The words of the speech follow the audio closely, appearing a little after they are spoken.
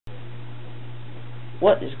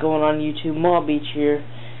What is going on YouTube? Moab here,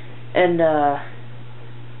 and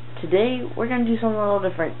today we're gonna do something a little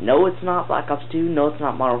different. No, it's not Black Ops 2. No, it's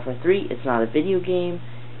not Modern Warfare 3. It's not a video game,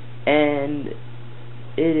 and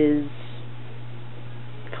it is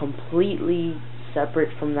completely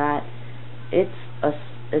separate from that. It's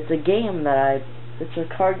a game that it's a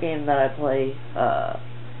card game that I play.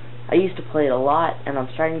 I used to play it a lot, and I'm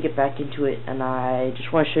starting to get back into it, and I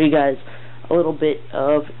just want to show you guys a little bit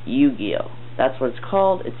of Yu-Gi-Oh! That's what it's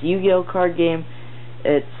called. It's a Yu-Gi-Oh! Card game.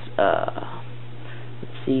 It's,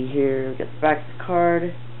 let's see here, get the back of the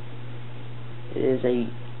card. It is a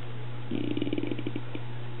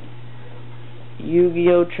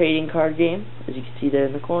Yu-Gi-Oh! Trading card game, as you can see there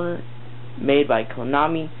in the corner, made by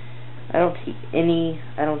Konami. I don't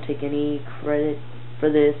take any credit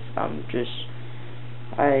for this.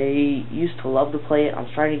 I used to love to play it. I'm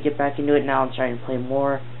starting to get back into it now. I'm starting to play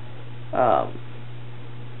more.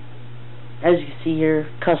 As you can see here,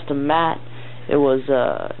 custom mat. It was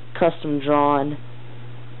custom drawn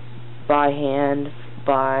by hand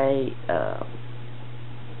by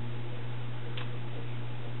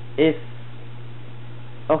there's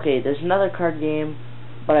another card game,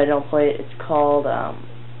 but I don't play it. It's called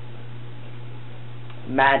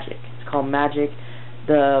Magic. It's called Magic.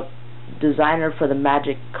 The designer for the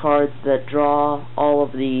Magic cards that draw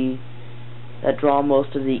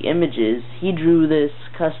most of the images, he drew this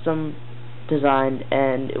custom design,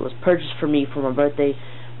 and it was purchased for me for my birthday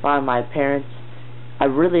by my parents. I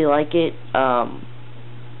really like it.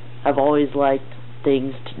 I've always liked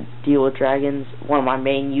things to deal with dragons. One of my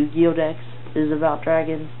main Yu-Gi-Oh! Decks is about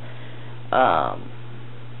dragons.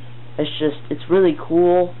 It's really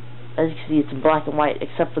cool. As you can see, it's in black and white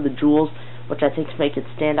except for the jewels, which I think make it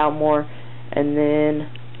stand out more. And then,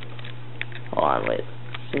 hold on, wait,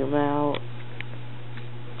 zoom out.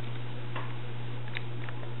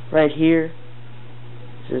 Right here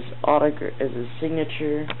is his autograph, is his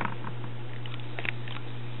signature.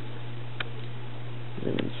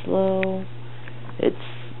 Zoom in slow. It's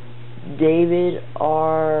David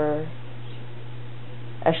R.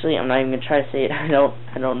 Actually, I'm not even gonna try to say it. I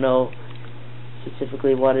don't know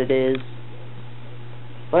specifically what it is,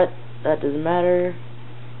 but that doesn't matter.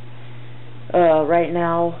 Right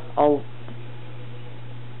now,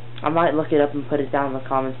 I might look it up and put it down in the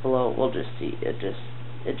comments below. We'll just see. It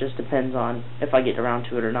just depends on if I get around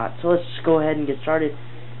to it or not. So let's just go ahead and get started.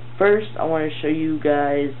 First, I want to show you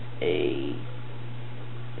guys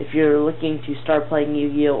if you're looking to start playing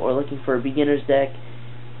Yu-Gi-Oh! Or looking for a beginner's deck,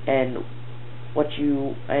 and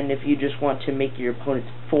if you just want to make your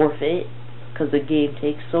opponents forfeit because the game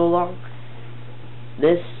takes so long,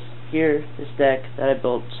 this deck that I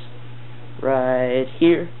built right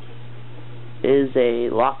here is a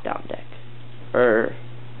lockdown deck, or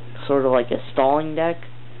sort of like a stalling deck.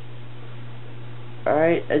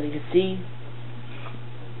 Alright, as you can see,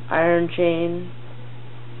 Iron Chain,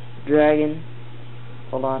 Dragon,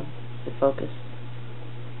 hold on, the focus,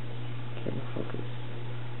 camera focus.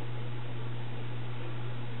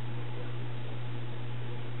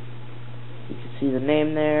 You can see the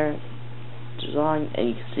name there, design, and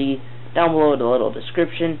you can see down below the little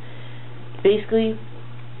description. Basically,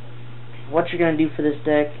 what you're going to do for this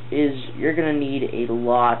deck is you're going to need a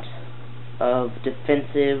lot of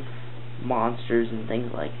defensive monsters and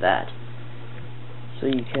things like that. So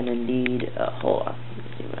you're going to need, hold on, let me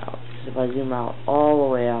zoom out. Because if I zoom out all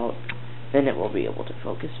the way out, then it will be able to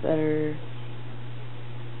focus better.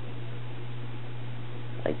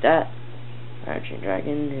 Like that. Iron Chain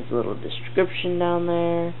Dragon, his little description down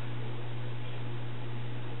there.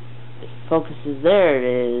 It focuses, there it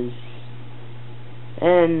is.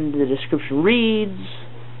 And the description reads,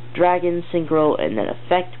 Dragon, Synchro, and then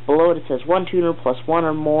effect. Below it says 1 tuner plus 1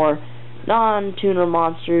 or more non-tuner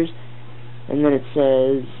monsters. And then it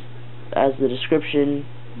says, as the description,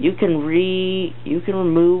 you can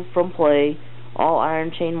remove from play all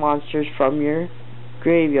Iron Chain monsters from your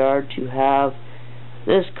graveyard to have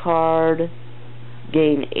this card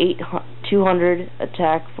gain 200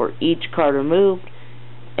 attack for each card removed,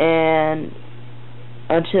 and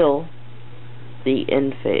until the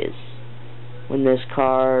end phase. When this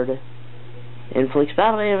card inflicts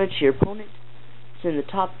battle damage to your opponent, send the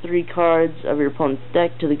top 3 cards of your opponent's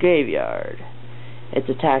deck to the graveyard. Its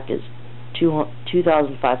attack is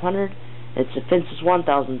 2,500, its defense is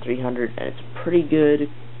 1,300, and it's a pretty good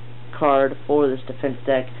card for this defense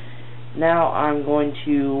deck. Now I'm going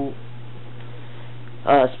to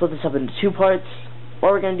split this up into 2 parts.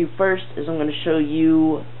 What we're going to do first is I'm going to show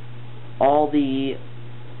you all the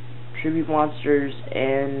tribute monsters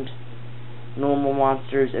and normal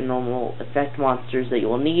monsters and normal effect monsters that you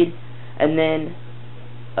will need, and then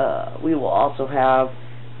we will also have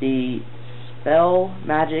the spell,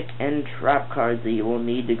 magic, and trap cards that you will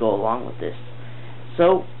need to go along with this.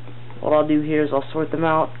 So, what I'll do here is I'll sort them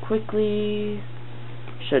out quickly.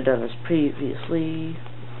 Should have done this previously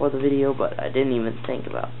for the video, but I didn't even think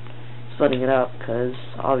about splitting it up because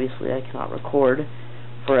obviously I cannot record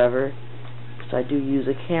forever because I do use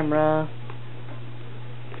a camera.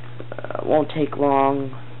 Won't take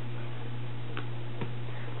long.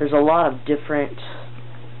 There's a lot of different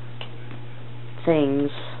things.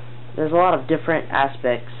 There's a lot of different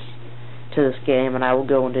aspects to this game, and I will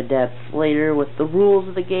go into depth later with the rules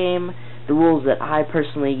of the game, the rules that I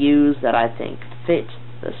personally use that I think fit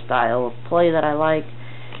the style of play that I like,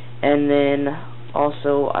 and then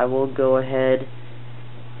also I will go ahead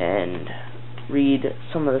and read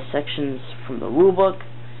some of the sections from the rulebook,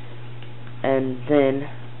 and then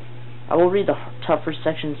I will read the tougher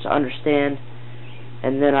sections to understand,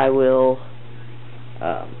 and then I will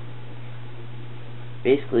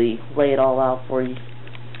basically lay it all out for you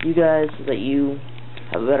guys so that you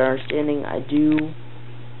have a better understanding. I do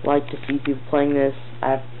like to see people playing this.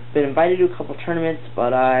 I've been invited to a couple tournaments,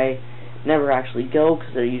 but I never actually go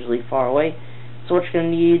because they're usually far away. So what you're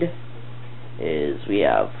going to need is we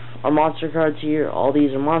have our monster cards here. All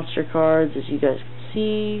these are monster cards, as you guys can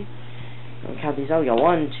see. I'm count these out. We got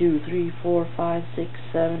 1, 2, 3, 4, 5, 6,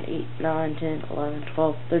 7, 8, 9, 10, 11,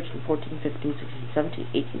 12, 13, 14, 15, 16, 17,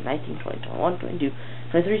 18, 19, 20, 21, 22,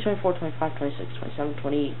 23, 24, 25, 26, 27,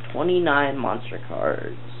 28, 29 monster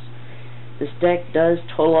cards. This deck does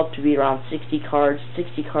total up to be around 60 cards.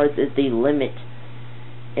 60 cards is the limit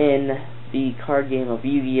in the card game of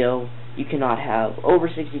Yu-Gi-Oh! You cannot have over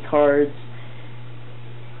 60 cards,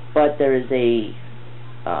 but there is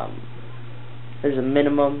there's a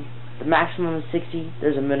minimum. The maximum is 60.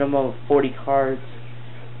 There's a minimum of 40 cards,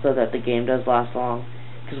 so that the game does last long.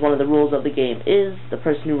 Because one of the rules of the game is the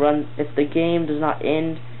person who runs. If the game does not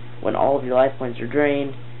end when all of your life points are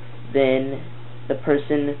drained, then the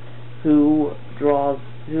person who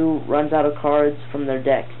runs out of cards from their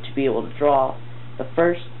deck to be able to draw the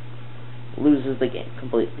first loses the game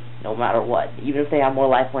completely, no matter what, even if they have more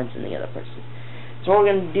life points than the other person. So what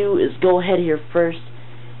we're going to do is go ahead here first,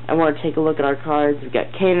 and we're going to take a look at our cards. We've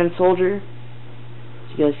got Cannon Soldier,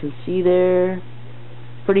 as you guys can see there,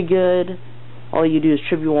 pretty good. All you do is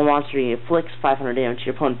tribute one monster and it inflicts 500 damage to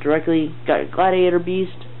your opponent directly. Got your Gladiator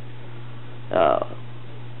Beast,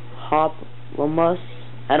 Hop Lamus.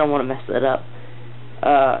 I don't want to mess that up.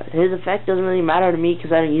 His effect doesn't really matter to me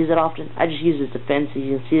because I don't use it often. I just use his defense, as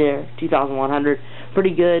you can see there, 2,100,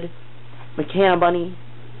 pretty good. Mechana Bunny,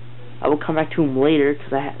 I will come back to him later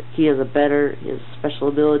because he has a special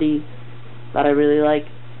ability that I really like.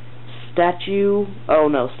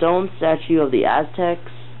 Stone Statue of the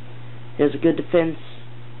Aztecs. He has a good defense,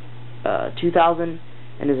 2,000,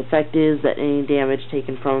 and his effect is that any damage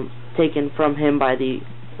taken from him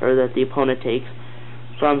that the opponent takes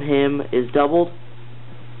from him is doubled.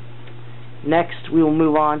 Next, we will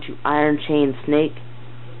move on to Iron Chain Snake.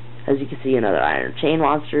 As you can see, another Iron Chain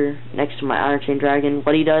monster next to my Iron Chain Dragon.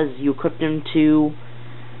 What he does is you equip him to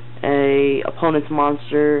a opponent's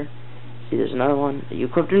monster. See, there's another one. You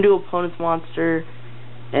equip him to opponent's monster,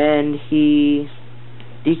 and he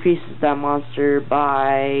decreases that monster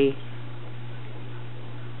by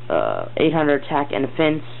 800 attack and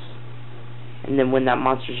defense. And then when that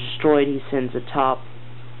monster is destroyed, he sends the top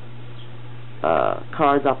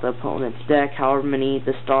cards off the opponent's deck, however many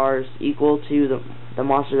the stars equal to the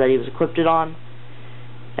monster that he was equipped on,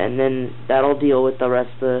 and then that'll deal with the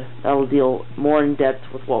rest that'll deal more in depth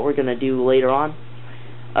with what we're gonna do later on.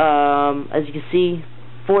 As you can see,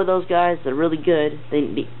 for those guys, they're really good.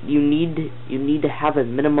 You need to have a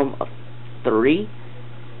minimum of 3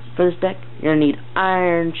 for this deck. You're gonna need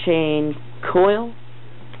Iron Chain Coil.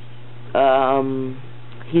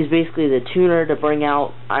 He's basically the tuner to bring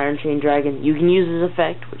out Iron Chain Dragon. You can use his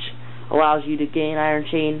effect, which allows you to gain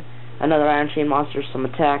another Iron Chain monster, some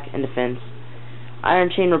attack and defense. Iron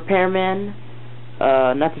Chain Repairman,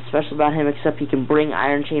 nothing special about him except he can bring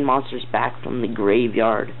Iron Chain monsters back from the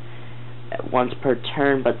graveyard once per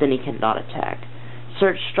turn, but then he cannot attack.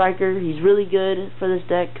 Search Striker, he's really good for this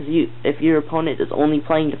deck because if your opponent is only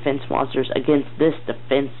playing defense monsters against this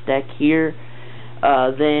defense deck here,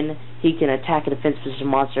 then he can attack a defense position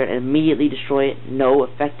monster and immediately destroy it. No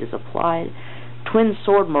effect is applied. Twin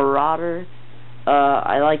Sword Marauder,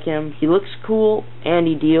 I like him. He looks cool, and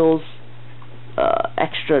he deals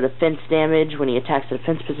extra defense damage when he attacks a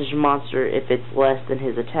defense position monster if it's less than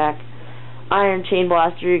his attack. Iron Chain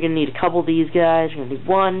Blaster, you're going to need a couple of these guys. You're going to need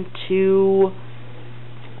 1, 2,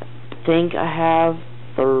 I think I have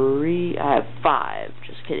 3, I have 5,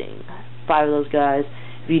 just kidding. 5 of those guys.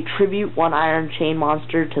 If you tribute one Iron Chain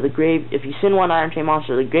monster to the if you send one Iron Chain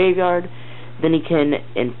monster to the graveyard, then he can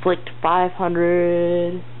inflict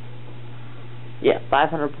 500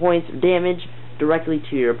 points of damage directly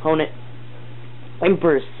to your opponent.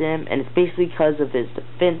 Emperor Sim, and it's basically because of his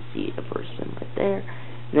defense. See, Emperor Sim right there.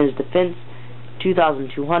 And then his defense,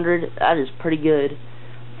 2,200. That is pretty good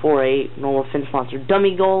for a normal fence monster.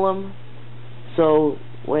 Dummy Golem. So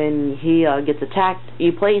when he gets attacked,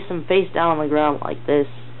 you place him face down on the ground like this.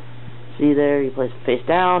 See there, you place him face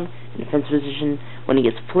down in defense position. When he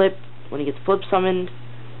gets flip summoned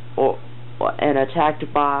and attacked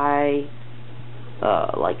by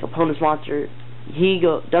like opponent's monster,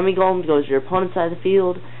 Dummy Golem goes to your opponent's side of the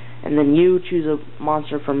field, and then you choose a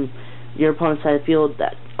monster from your opponent's side of the field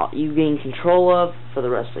that you gain control of for the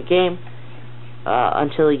rest of the game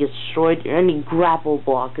until he gets destroyed. You're any grapple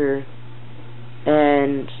blocker,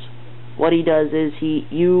 and what he does is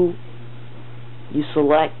you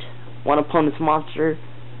select one opponent's monster.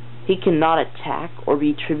 He cannot attack or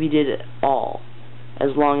be tributed at all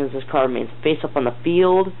as long as this card remains face up on the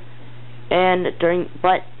field.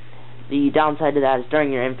 But the downside to that is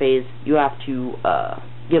during your end phase, you have to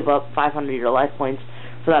give up 500 of your life points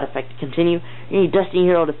for that effect to continue. You need Destiny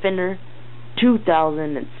Hero Defender,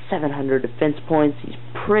 2,700 defense points. He's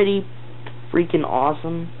pretty freaking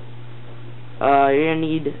awesome. You're going to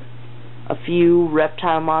need a few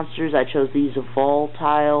reptile monsters. I chose these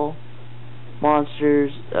volatile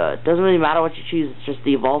monsters. Doesn't really matter what you choose, it's just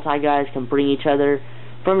the volatile guys can bring each other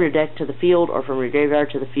from your deck to the field, or from your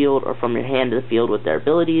graveyard to the field, or from your hand to the field with their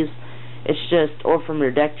abilities. It's just, or from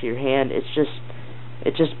your deck to your hand. It's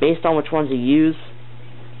just based on which ones you use.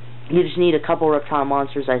 You just need a couple reptile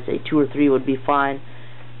monsters. I'd say 2 or 3 would be fine,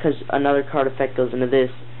 because another card effect goes into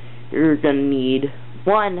this. You're going to need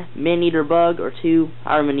 1 Man-Eater Bug, or 2,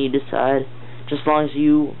 however many you decide, just as long as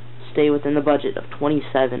you stay within the budget of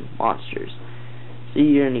 27 monsters. So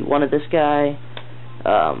you're going to need 1 of this guy.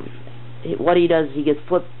 What he does is he gets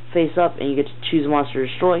flipped face up, and you get to choose a monster to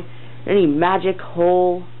destroy. You're going to need Magic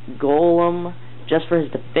Hole Golem, just for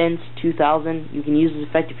his defense, 2,000. You can use this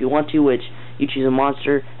effect if you want to, which you choose a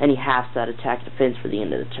monster, and he has that attack defense for the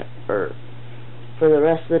end of the turn, or for the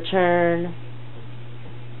rest of the turn.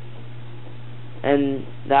 And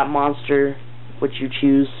that monster, which you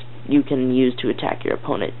choose, you can use to attack your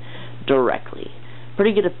opponent directly.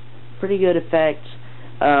 Pretty good effect.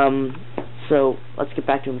 So let's get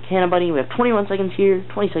back to Mechana Bunny. We have 21 seconds here,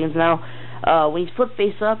 20 seconds now. When he's flipped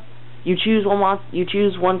face up, you choose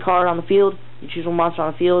one card on the field. You choose one monster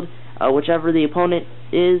on the field. Whichever the opponent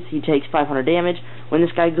is, he takes 500 damage. When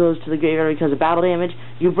this guy goes to the graveyard because of battle damage,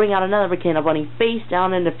 you bring out another Mechana Bunny face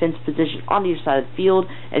down in defense position onto your side of the field.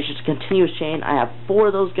 And it's just a continuous chain. I have 4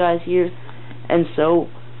 of those guys here. And so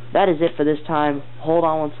that is it for this time. Hold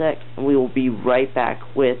on one sec, and we will be right back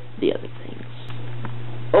with the other things.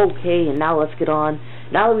 Okay, and now let's get on.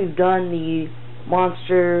 Now that we've done the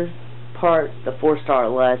monster part, the 4-star or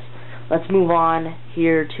less, let's move on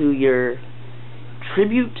here to your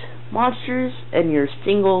tribute monsters and your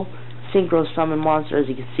single synchro summon monster. As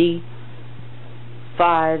you can see,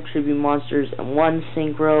 5 tribute monsters and 1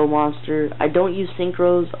 synchro monster. I don't use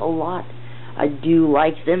synchros a lot. I do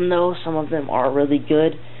like them though. Some of them are really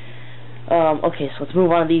good. Okay, so let's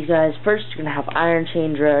move on to these guys. First, you're going to have Iron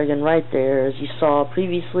Chain Dragon right there. As you saw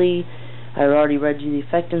previously, I already read you the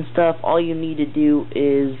effect and stuff. All you need to do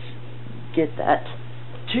is get that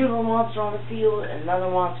tuner monster on the field and another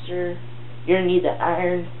monster. You're going to need the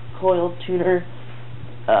Iron Coil Tuner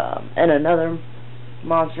and another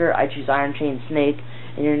monster. I choose Iron Chain Snake,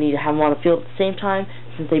 and you're going to need to have them on the field at the same time,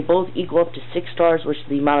 since they both equal up to 6 stars, which is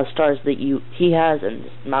the amount of stars that he has and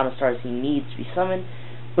the amount of stars he needs to be summoned.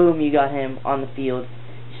 Boom, you got him on the field.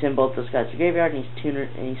 You send both those guys to the graveyard, and he's tuner,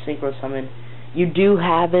 and he's synchro summoned. You do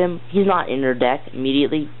have him. He's not in your deck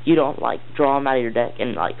immediately. You don't like draw him out of your deck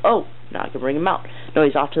and like, oh, now I can bring him out. No,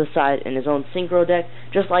 he's off to the side in his own synchro deck,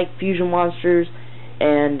 just like fusion monsters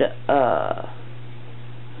and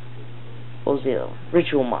what was the other one?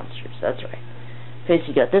 Ritual monsters. That's right. Okay, so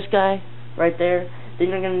you got this guy right there. Then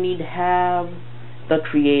you're gonna need to have the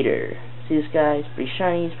Creator. See this guy? He's pretty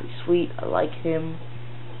shiny. He's pretty sweet. I like him.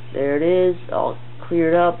 There it is, all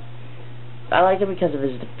cleared up. I like him because of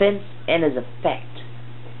his defense and his effect.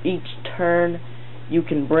 Each turn, you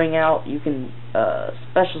can bring out, you can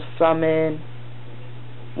special summon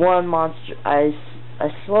 1 monster. I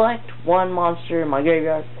select 1 monster in my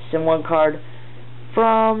graveyard, send 1 card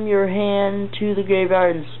from your hand to the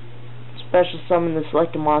graveyard, and special summon the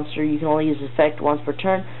selected monster. You can only use this effect once per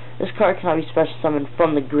turn. This card cannot be special summoned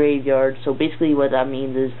from the graveyard, so basically what that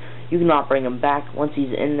means is you cannot bring him back once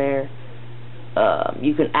he's in there.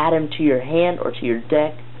 You can add him to your hand or to your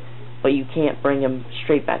deck, but you can't bring him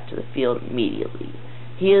straight back to the field immediately.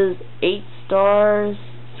 He is 8 stars,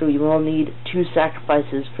 so you will need 2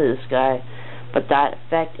 sacrifices for this guy, but that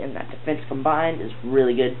effect and that defense combined is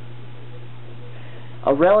really good.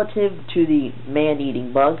 A relative to the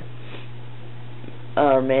man-eating bug,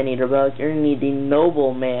 or man-eater bug, you're going to need the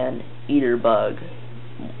noble man-eater bug,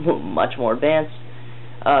 much more advanced.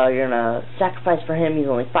 You're going to sacrifice for him. He's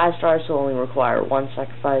only 5 stars, so only require 1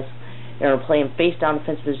 sacrifice. You're going to play him face down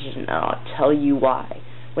defense position, and I'll tell you why.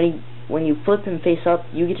 When you flip him face up,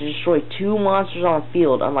 you get to destroy 2 monsters on the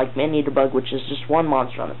field, unlike man-eater bug, which is just 1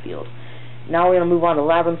 monster on the field. Now we're going to move on to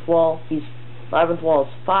Labyrinth Wall. Labyrinth Wall is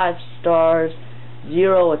 5 stars,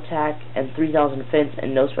 0 attack, and 3,000 defense,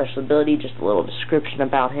 and no special ability. Just a little description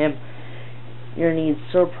about him. You're going to need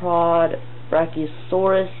Sauropod,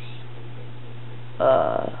 Brachiosaurus.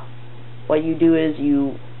 What you do is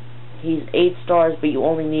he's 8 stars, but you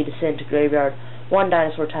only need to send to graveyard 1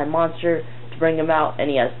 dinosaur-type monster to bring him out, and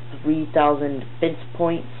he has 3,000 defense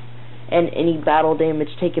points, and any battle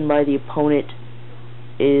damage taken by the opponent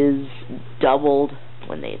is doubled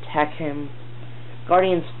when they attack him.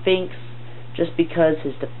 Guardian Sphinx, just because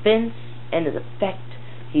his defense and his effect,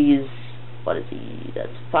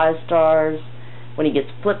 that's 5 stars. When he gets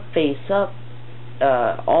flipped face up,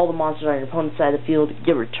 all the monsters on your opponent's side of the field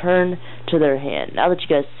get returned to their hand. Now that you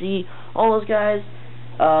guys see all those guys,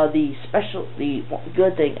 the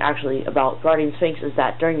good thing actually about Guardian Sphinx is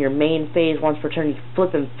that during your main phase, once per turn, you can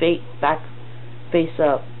flip him face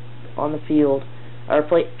up on the field, or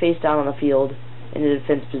face down on the field in the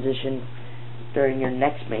defense position during your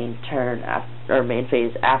next main turn or main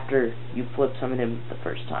phase after you flip summon him the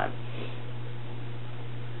first time.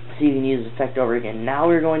 So you can use the effect over again. Now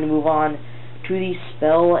we're going to move on to the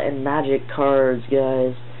spell and magic cards,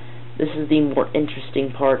 guys. This is the more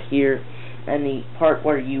interesting part here, and the part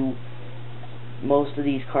where most of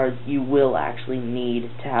these cards you will actually need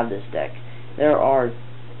to have this deck. There are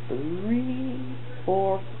 3,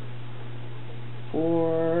 4,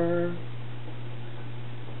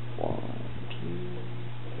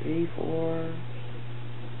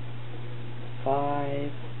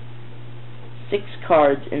 5, 6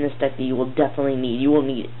 cards in this deck that you will definitely need. You will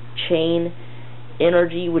need Chain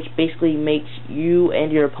Energy, which basically makes you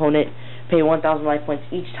and your opponent pay 1,000 life points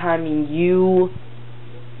each time you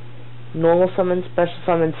normal summon, special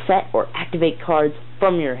summon, set, or activate cards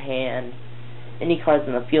from your hand. Any cards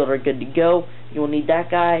in the field are good to go. You will need that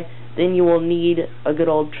guy. Then you will need a good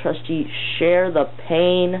old trusty Share the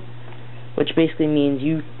Pain, which basically means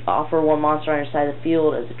you offer 1 monster on your side of the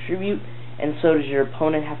field as a tribute, and so does your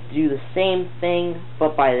opponent have to do the same thing,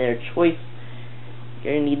 but by their choice.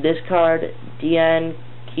 You're going to need this card, DN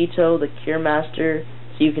Keto, the Cure Master,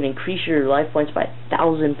 so you can increase your life points by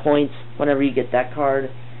 1,000 points whenever you get that card.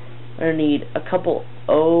 You're going to need a couple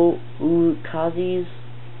Okazis,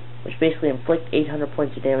 which basically inflict 800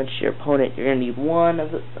 points of damage to your opponent. You're going to need one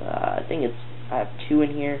of the, I have 2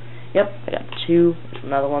 in here. Yep, I got 2. There's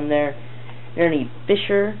another one there. You're going to need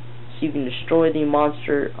Fisher, so you can destroy the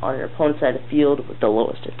monster on your opponent's side of the field with the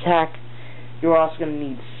lowest attack. You're also going to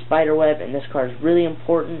need Spiderweb, and this card is really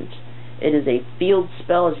important. It is a field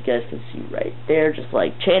spell, as you guys can see right there. Just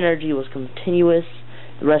like Chain Energy was continuous,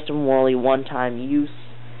 the rest of them were only one-time use.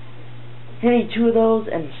 You need 2 of those,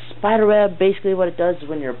 and Spiderweb, basically what it does is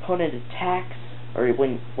when your opponent attacks, or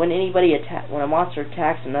when a monster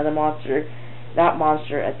attacks another monster, that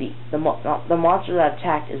monster the monster that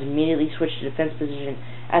attacked is immediately switched to defense position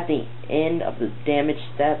at the end of the damage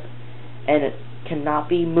step, and it cannot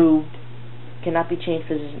be moved, cannot be changed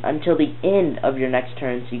position until the end of your next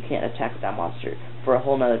turn, so you can't attack that monster for a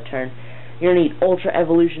whole nother turn. You're going to need Ultra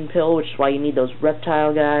Evolution Pill, which is why you need those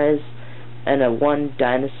reptile guys, and a 1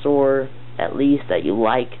 dinosaur at least that you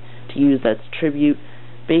like to use that's tribute,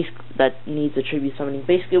 that needs a tribute summoning.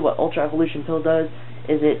 Basically what Ultra Evolution Pill does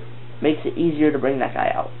is it makes it easier to bring that guy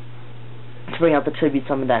out, to bring out the tribute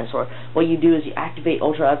summon dinosaur. What you do is you activate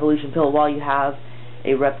Ultra Evolution Pill while you have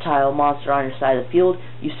a reptile monster on your side of the field.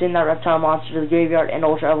 You send that reptile monster to the graveyard and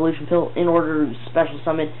Ultra Evolution Pill in order to special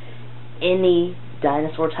summon any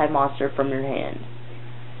dinosaur type monster from your hand.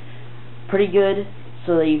 Pretty good,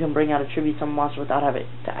 so that you can bring out a tribute summon monster without having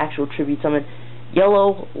the actual tribute summon.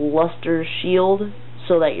 Yellow Luster Shield,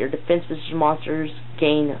 so that your defense position monsters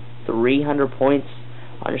gain 300 points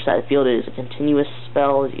on your side of the field. It is a continuous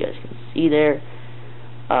spell, as you guys can see there.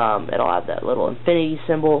 It'll have that little infinity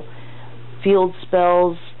symbol. Field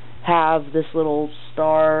spells have this little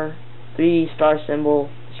star, 3D star symbol,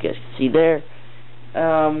 as you guys can see there.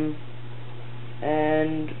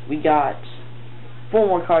 And we got 4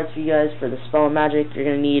 more cards for you guys for the spell and magic. You're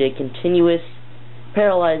going to need a continuous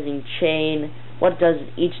Paralyzing Chain. What it does is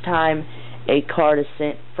each time a card is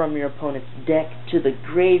sent from your opponent's deck to the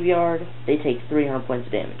graveyard, they take 300 points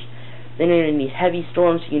of damage. Then you're going to need Heavy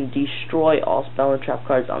Storm, so you can destroy all spell and trap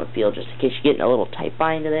cards on the field, just in case you're getting a little tight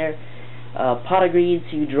bind there. Pot of Greed,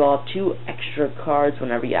 so you draw 2 extra cards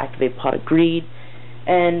whenever you activate Pot of Greed.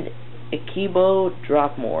 And Akibo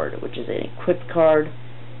Dropmord, which is an equipped card.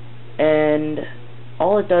 And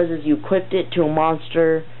all it does is you equipped it to a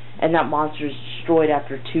monster, and that monster is destroyed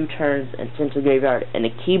after 2 turns and sent to the graveyard. And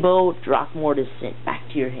Akibo Dropmord is sent back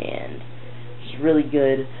to your hand, which is really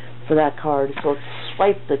good for that card. So let's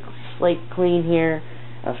swipe the slate clean here.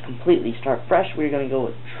 Let's completely start fresh. We're going to go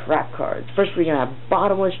with trap cards. First, we're going to have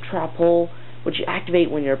Bottomless Trap Hole, which you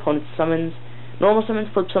activate when your opponent summons, normal summons,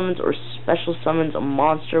 flip summons, or special summons a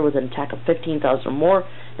monster with an attack of 15,000 or more.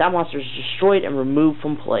 That monster is destroyed and removed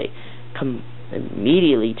from play,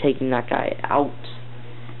 immediately taking that guy out.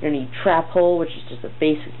 You're going to need Trap Hole, which is just a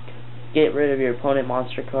basic get rid of your opponent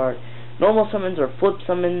monster card. Normal summons or flip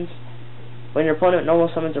summons. When your opponent normal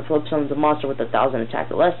summons or flip summons a monster with 1,000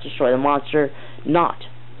 attack or less, destroy the monster, not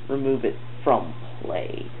remove it from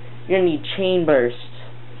play. You're going to need Chain Burst.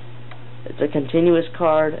 It's a continuous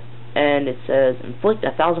card, and it says inflict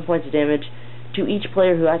 1,000 points of damage to each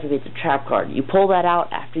player who activates a trap card. You pull that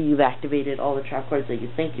out after you've activated all the trap cards that you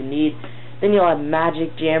think you need. Then you'll have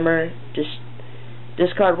Magic Jammer. Just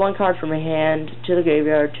discard 1 card from your hand to the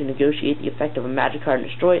graveyard to negotiate the effect of a magic card and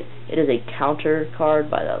destroy it. It is a counter card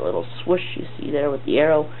by that little swoosh you see there with the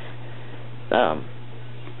arrow. Then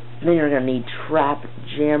you're going to need Trap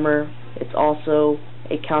Jammer. It's also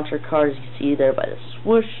a counter card, as you see there by the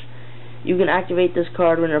swoosh. You can activate this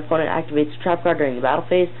card when your opponent activates a trap card during the battle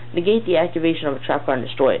phase. Negate the activation of a trap card and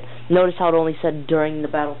destroy it. Notice how it only said during the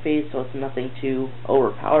battle phase, so it's nothing too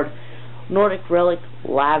overpowered. Nordic Relic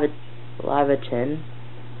Lavitin.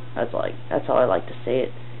 That's how I like to say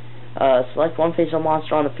it. Select 1 face-up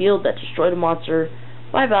monster on the field that destroyed a monster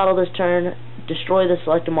by battle this turn. Destroy the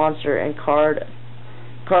selected monster, and cards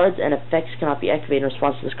and effects cannot be activated in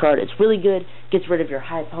response to this card. It's really good. Gets rid of your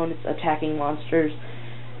high opponent's attacking monsters.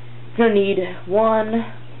 You're going to need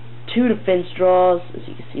 2 defense draws. As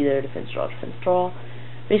you can see there, defense draw.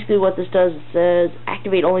 Basically what this does, it says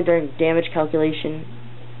activate only during damage calculation.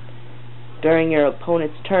 During your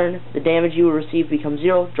opponent's turn, the damage you will receive becomes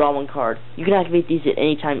 0. Draw 1 card. You can activate these at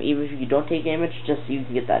any time, even if you don't take damage, just so you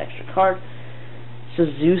can get that extra card. So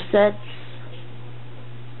Zoo sets.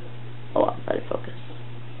 Oh, wow, let it focus.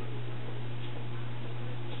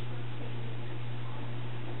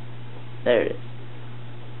 There it is.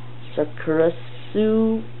 Sakura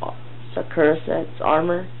sets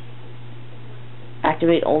armor.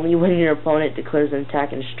 Activate only when your opponent declares an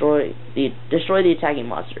attack and destroy the attacking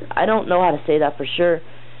monster. I don't know how to say that for sure.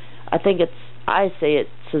 I say it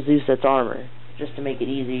Suzuset's armor, just to make it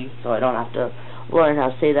easy, so I don't have to learn how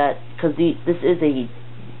to say that. Because this is a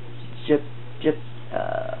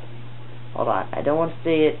hold on, I don't want to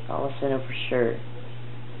say it unless I know for sure.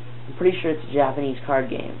 I'm pretty sure it's a Japanese card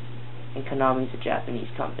game, and Konami's a Japanese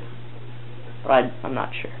company, but I'm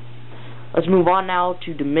not sure. Let's move on now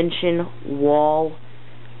to Dimension Wall.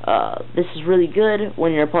 This is really good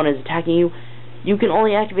when your opponent is attacking you. You can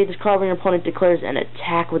only activate this card when your opponent declares an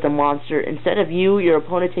attack with a monster. Instead of you, your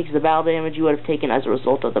opponent takes the battle damage you would have taken as a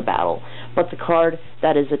result of the battle. But the card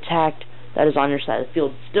that is attacked, that is on your side of the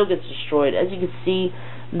field, still gets destroyed. As you can see,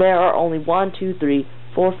 there are only 1, 2, 3,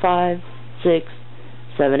 4, 5, 6,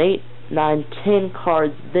 7, 8, 9, 10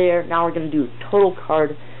 cards there. Now we're going to do total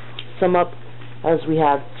card sum up. As we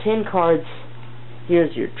have 10 cards,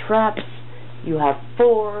 here's your traps. You have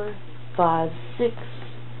 4, 5, 6,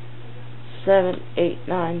 7, 8,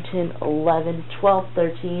 9, 10, 11, 12,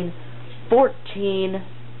 13, 14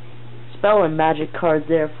 spell and magic cards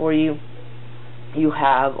there for you. You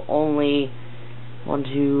have only 1,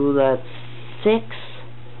 2, that's 6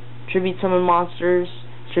 tribute summon monsters.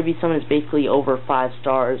 Tribute summon is basically over 5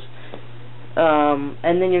 stars.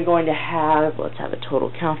 And then you're going to have, let's have a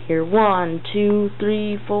total count here, 1, 2,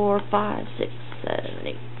 3, 4, 5, 6, 7,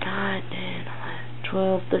 8, 9, 10, 11,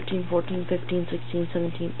 12, 13, 14, 15, 16,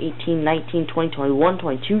 17, 18, 19, 20, 21,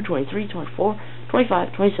 22, 23, 24,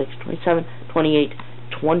 25, 26, 27, 28,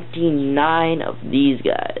 29 of these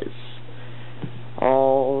guys.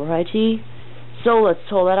 Alrighty. So let's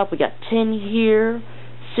total that up. We got 10 here,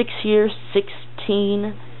 6 here,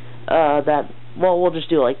 16. We'll just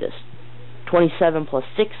do it like this. 27 plus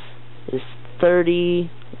 6 is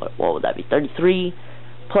 30. What would that be? 33.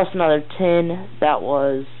 Plus another 10. That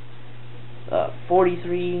was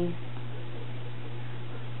 43.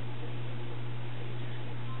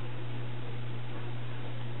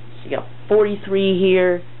 So you got 43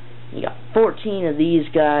 here. You got 14 of these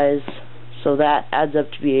guys, so that adds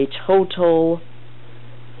up to be a total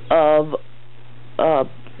of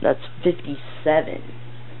that's 57.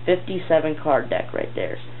 57 card deck right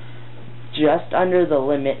there. Just under the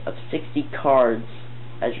limit of 60 cards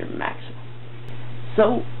as your maximum.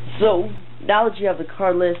 So now that you have the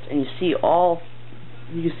card list and you see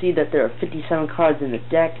that there are 57 cards in the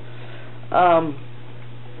deck,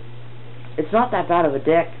 it's not that bad of a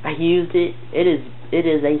deck. I used it. It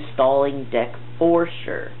is a stalling deck for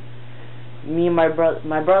sure. Me and my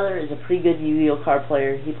brother is a pretty good Yu-Gi-Oh card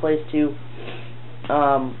player. He plays too.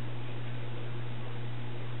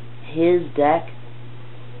 His deck,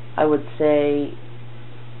 I would say,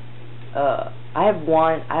 I have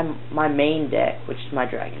my main deck, which is my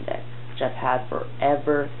dragon deck, which I've had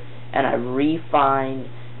forever, and I refined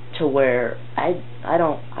to where I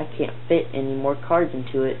can't fit any more cards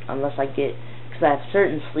into it unless because I have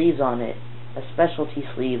certain sleeves on it, a specialty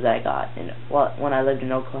sleeve that I got when I lived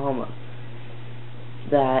in Oklahoma,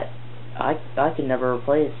 that I could never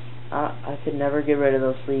replace. I could never get rid of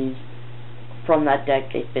those sleeves from that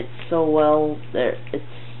deck. They fit so well.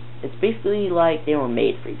 It's basically like they were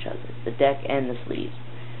made for each other, the deck and the sleeves.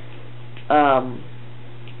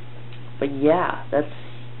 But yeah,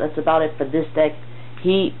 that's about it for this deck.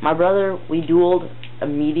 My brother, we dueled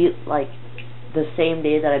the same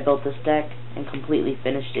day that I built this deck and completely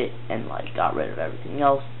finished it and got rid of everything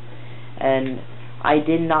else. And I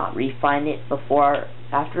did not refine it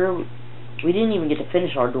after we didn't even get to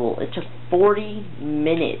finish our duel. It took 40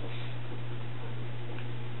 minutes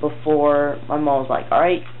before my mom was like,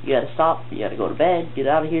 alright, you gotta stop, you gotta go to bed, get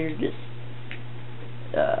out of here, just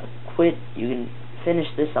quit, you can finish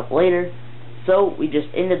this up later. So we just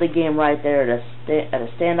ended the game right there at a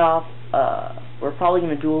standoff. We're probably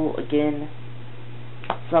going to duel again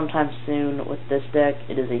sometime soon with this deck.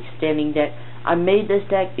 It is a standing deck. I made this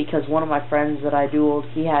deck because one of my friends that I dueled,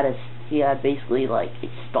 he had basically a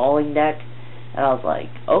stalling deck, and I was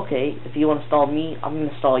like, okay, if you want to stall me, I'm going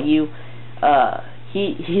to stall you.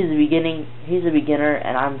 He's a beginner,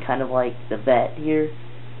 and I'm kind of like the vet here,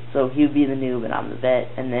 so he would be the noob and I'm the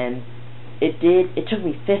vet. And then it took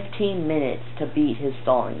me 15 minutes to beat his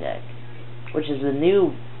stalling deck, which is a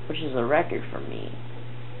record for me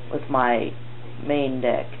with my main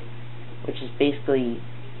deck, which is basically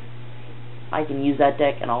I can use that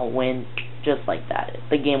deck and I'll win just like that.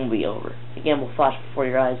 The game will be over. The game will flash before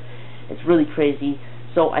your eyes. It's really crazy.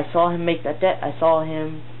 So I saw him make that deck. I saw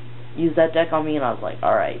him use that deck on me, and I was like,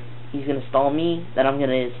 alright, he's going to stall me, then I'm going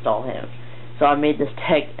to stall him. So I made this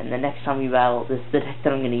deck, and the next time we battle, this is the deck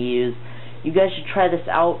that I'm going to use. You guys should try this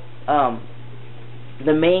out.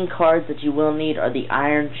 The main cards that you will need are the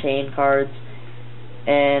Iron Chain cards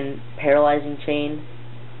and Paralyzing Chain.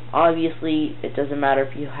 Obviously, it doesn't matter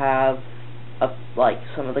if you have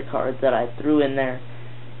some of the cards that I threw in there.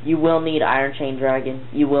 You will need Iron Chain Dragon.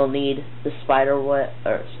 You will need the Spiderweb,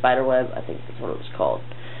 I think that's what it was called.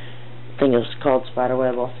 I think it was called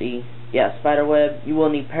Spiderweb, I'll see. Yeah, Spiderweb. You will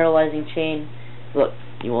need Paralyzing Chain. Look,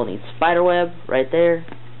 you will need Spiderweb right there.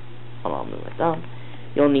 Hold on, move it down.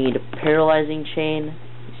 You'll need Paralyzing Chain.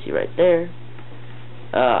 You see right there.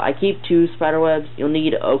 I keep 2 Spiderwebs. You'll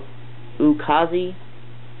need Ukazi,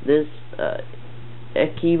 this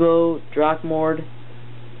Ekibo Drakmord,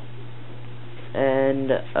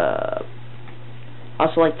 and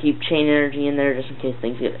also like to keep Chain Energy in there just in case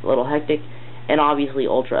things get a little hectic, and obviously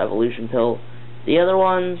Ultra Evolution Pill. The other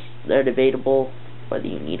ones, they're debatable whether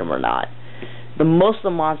you need them or not. Most of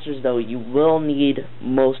the monsters, though, you will need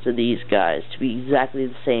most of these guys to be exactly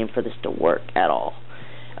the same for this to work at all.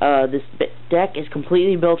 This deck is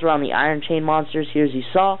completely built around the Iron Chain monsters. Here, as you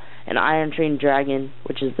saw, an Iron Chain Dragon,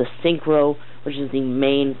 which is the Synchro, which is the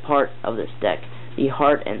main part of this deck, the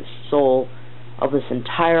heart and soul of this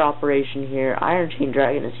entire operation here. Iron Chain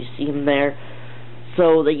Dragon, as you see him there,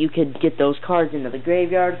 so that you could get those cards into the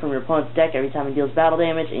graveyard from your opponent's deck every time he deals battle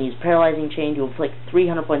damage, and use Paralyzing Chain to inflict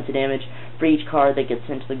 300 points of damage for each card that gets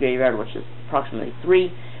sent to the graveyard, which is approximately 3.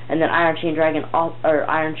 And then Iron Chain Dragon, or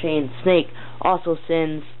Iron Chain Snake, also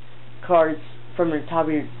sends cards from the top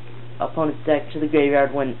of your opponent's deck to the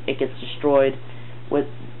graveyard when it gets destroyed with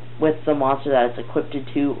the monster that it's equipped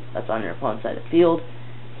to that's on your opponent's side of the field.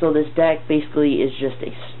 So this deck basically is just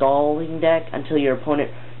a stalling deck until your opponent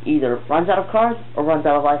either runs out of cards or runs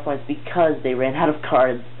out of life points because they ran out of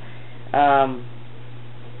cards.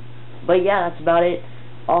 But yeah, that's about it.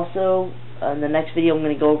 Also, in the next video I'm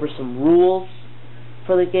going to go over some rules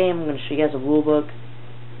for the game. I'm going to show you guys a rule book,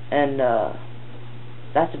 and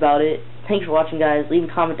that's about it. Thanks for watching, guys. Leave a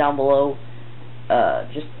comment down below.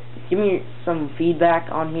 Just give me some feedback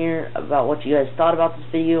on here about what you guys thought about this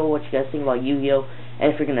video, what you guys think about Yu-Gi-Oh,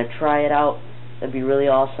 And if you're going to try it out, that'd be really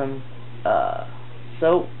awesome.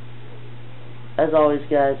 So, as always,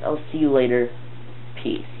 guys, I'll see you later.